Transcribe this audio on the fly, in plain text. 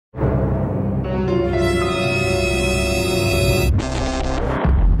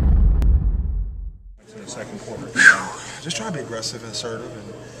aggressive and assertive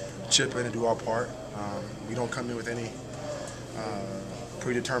and chip in and do our part. We don't come in with any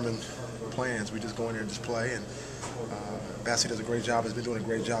predetermined plans. We just go in there and just play. And Bassie does a great job, has been doing a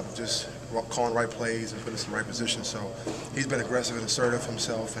great job of just calling right plays and putting us in the right position. So he's been aggressive and assertive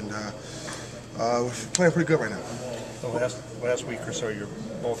himself, and we're playing pretty good right now. The last week or so,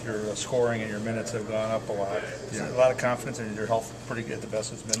 both your scoring and your minutes have gone up a lot. Yeah. A lot of confidence, and your health pretty good, the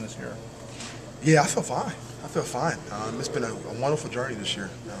best it's been this year. Yeah, I feel fine. It's been a wonderful journey this year.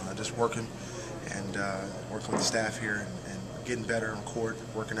 Just working and working with the staff here and getting better on court,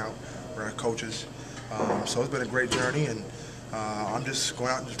 working out with our coaches. So it's been a great journey, and I'm just going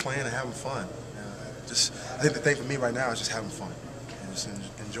out and just playing and having fun. I think the thing for me right now is just having fun, and just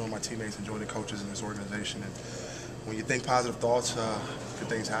enjoying my teammates, enjoying the coaches in this organization. And when you think positive thoughts, good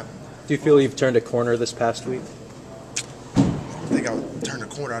things happen. Do you feel you've turned a corner this past week? I think I'll turn the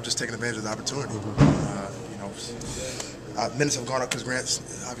corner. I've just taken advantage of the opportunity. Minutes have gone up because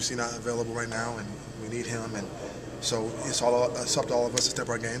Grant's obviously not available right now, and we need him. And so it's up to all of us to step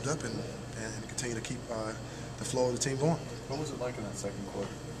our games up and continue to keep the flow of the team going. What was it like in that second quarter?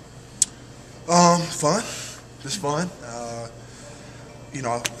 Fun. Just fun. I've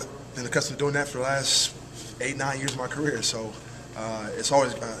been accustomed to doing that for the last 8-9 years of my career. So it's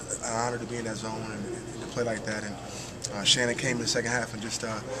always an honor to be in that zone and to play like that. And Shannon came in the second half and just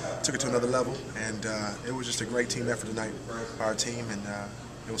took it to another level, and it was just a great team effort tonight by our team, and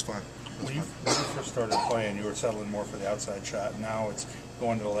it was fun. When you first started playing, you were settling more for the outside shot. Now it's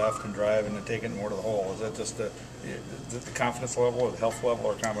going to the left and driving and taking it more to the hole. Is that just the confidence level or the health level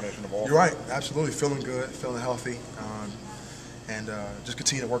or a combination of all? You're right. Absolutely. Feeling good, feeling healthy, and just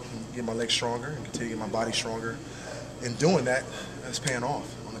continue to work and get my legs stronger and continue to get my body stronger. In doing that, it's paying off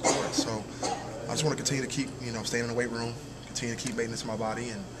on the court. So I just want to continue to keep, staying in the weight room, continue to keep maintenance of my body,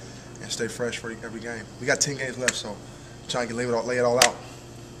 and stay fresh for every game. We got 10 games left, so trying to lay it all out.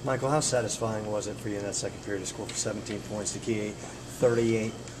 Michael, how satisfying was it for you in that second period to score for 17 points, to key a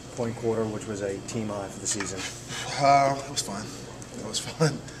 38-point quarter, which was a team high for the season? It was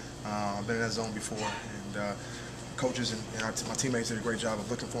fun. I've been in that zone before, and coaches and my teammates did a great job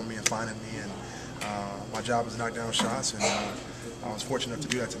of looking for me and finding me, and my job is to knock down shots, and I was fortunate enough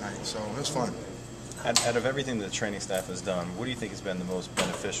to do that tonight, so it was fun. Out of everything that the training staff has done, what do you think has been the most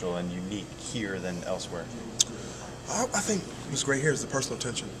beneficial and unique here than elsewhere? I think what's great here is the personal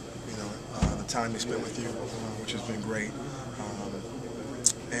attention, the time they spend with you, which has been great.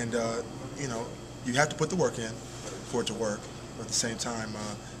 You have to put the work in for it to work, but at the same time,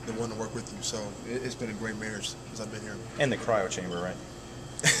 they want to work with you. So it's been a great marriage since I've been here. And the cryo chamber, right?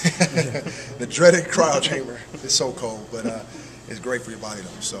 The dreaded cryo chamber is so cold, but it's great for your body,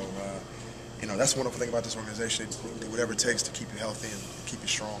 though. So, that's the wonderful thing about this organization. They do whatever it takes to keep you healthy and keep you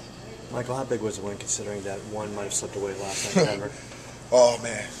strong. Michael, how big was the win considering that one might have slipped away last night in Denver? Oh,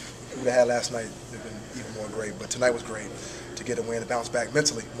 man. If we would have had last night, it would have been even more great. But tonight was great to get a win, to bounce back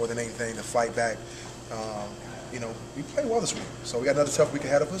mentally more than anything, to fight back. We played well this week. So we got another tough week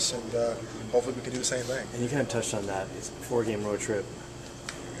ahead of us, and hopefully we can do the same thing. And you kind of touched on that. It's a 4-game road trip.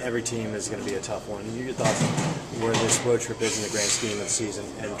 Every team is going to be a tough one. Your thoughts on where this road trip is in the grand scheme of the season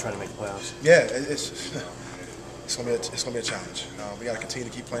and trying to make the playoffs? Yeah, it's gonna be a challenge. We got to continue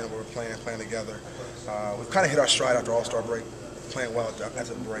to keep playing what we're playing together. We've kind of hit our stride after All-Star break, playing well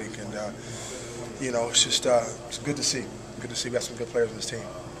after the break, and it's just it's good to see. Good to see we got some good players on this team.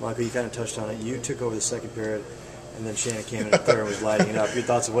 Michael, you kind of touched on it. You took over the second period, and then Shannon came in the third and was lighting it up. Your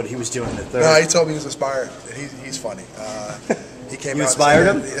thoughts on what he was doing in the third? No, he told me he was inspired. He's funny. He came you out inspired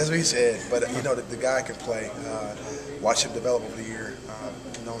and him? That's what he said. But the guy can play. Watch him develop over the year.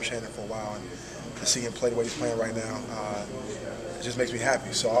 I've known Shannon for a while, and to see him play the way he's playing right now, it just makes me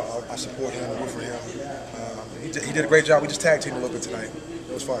happy. So I support him, root for him. He did a great job. We just tag teamed a little bit tonight.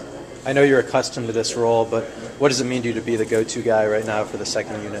 It was fun. I know you're accustomed to this role, but what does it mean to you to be the go-to guy right now for the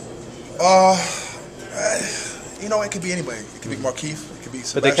second unit? It could be anybody. It could be Markeith. It could be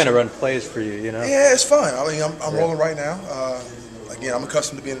Sebastian. But they kind of run plays for you, Yeah, it's fun. I mean, I'm rolling right now. Again, I'm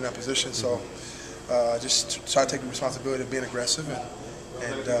accustomed to being in that position, so just try to take the responsibility of being aggressive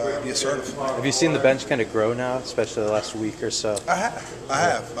and be assertive. Have you seen the bench kind of grow now, especially the last week or so? I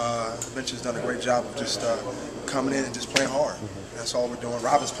have. The bench has done a great job of just coming in and just playing hard. That's all we're doing.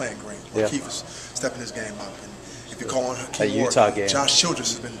 Robin's playing great. Markeith is stepping his game up. And if you call on that Utah game, Josh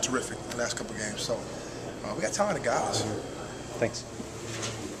Childress has been terrific in the last couple of games. So we got talented guys. Thanks.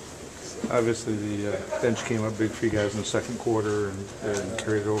 Obviously, the bench came up big for you guys in the second quarter and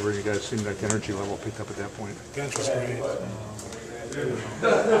carried it over. You guys seemed like the energy level picked up at that point. Bench was great.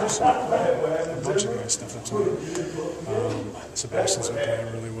 A bunch of guys stepped up tonight. Sebastian's been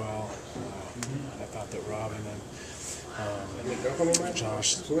playing really well. I thought that Robin and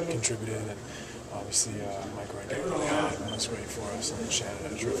Josh contributed, and obviously Mike Ryan did really hard and was great for us, and Shannon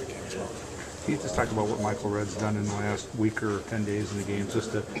had a terrific game as well. Can you just talk about what Michael Redd's done in the last week or 10 days in the games,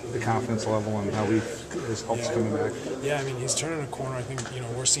 just the confidence level and how his help's coming back? Yeah, I mean, he's turning a corner. I think,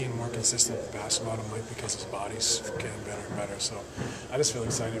 we're seeing more consistent basketball to Mike because his body's getting better and better. So I just feel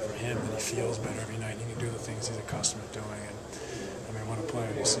excited for him that he feels better every night. He can do the things he's accustomed to doing. And, I mean, what a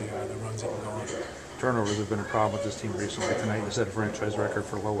player to see the runs he can go on. Turnovers have been a problem with this team recently. Tonight you set a franchise record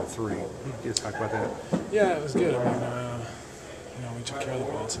for low of 3. Can you talk about that? Yeah, it was good. I mean, we took care of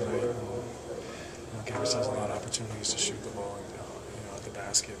the ball tonight. Gave ourselves a lot of opportunities to shoot the ball at the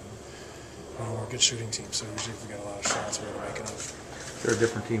basket. And, we're a good shooting team, so usually if we get a lot of shots, we're going to make it up. They're a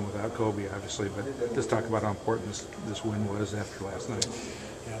different team without Kobe, obviously, but just talk about how important this win was after last night.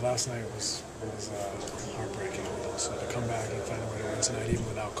 Yeah, last night was heartbreaking. So to come back and find a way to win tonight, even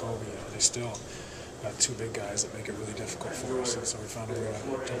without Kobe, they still got 2 big guys that make it really difficult for us. And so we found a way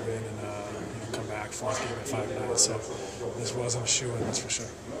to win and come back, 4th game at 5 nights. So this wasn't a shoe-in, that's for sure.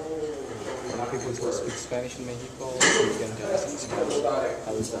 People who speak Spanish in Mexico, you can just explain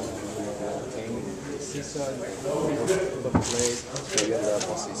how is the season, the play, maybe the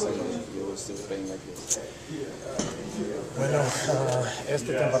position you will still playing like this. Bueno,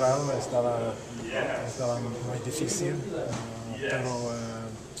 esta temporada estaba muy difícil, pero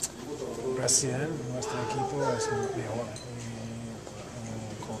recién nuestro equipo es mejor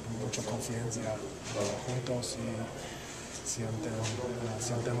y con mucha confianza juntos y sientemos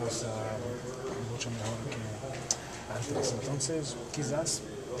mucho mejor que antes. Entonces, quizás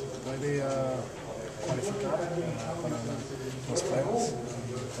puede cualificar para los playoffs,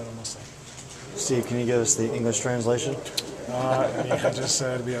 pero no sé. Steve, can you give us the English translation? I just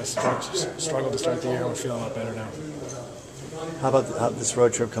said we struggled to start the year. We're feeling a lot better now. How about this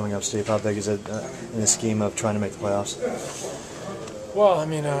road trip coming up, Steve? How big is it in the scheme of trying to make the playoffs? Well, I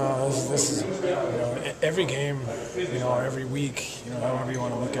mean, this is every game, every week, however you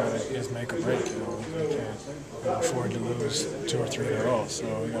want to look at it, is make or break. We can't afford to lose 2 or 3 in a row, so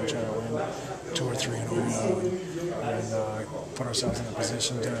we got to try to win 2 or 3 in a row and put ourselves in a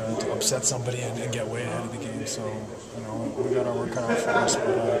position to upset somebody and get way ahead of the game. So, we got our work cut out for us, but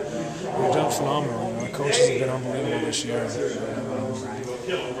we've done phenomenal. The coaches have been unbelievable this year.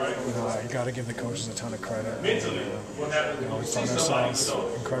 You got to give the coaches a ton of credit. We found ourselves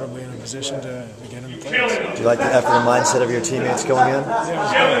incredibly in a position to get in the playoffs. Do you like the effort and mindset of your teammates going in?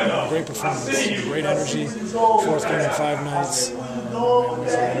 Yeah, it was great performance, great energy. 4th game in 5 nights. The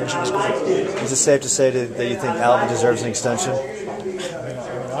energy was great. Is it safe to say that you think Alvin deserves an extension?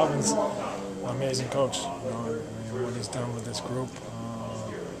 Alvin's an amazing coach. What he's done with this group.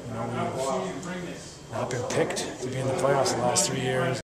 We've not been picked to be in the playoffs the last 3 years.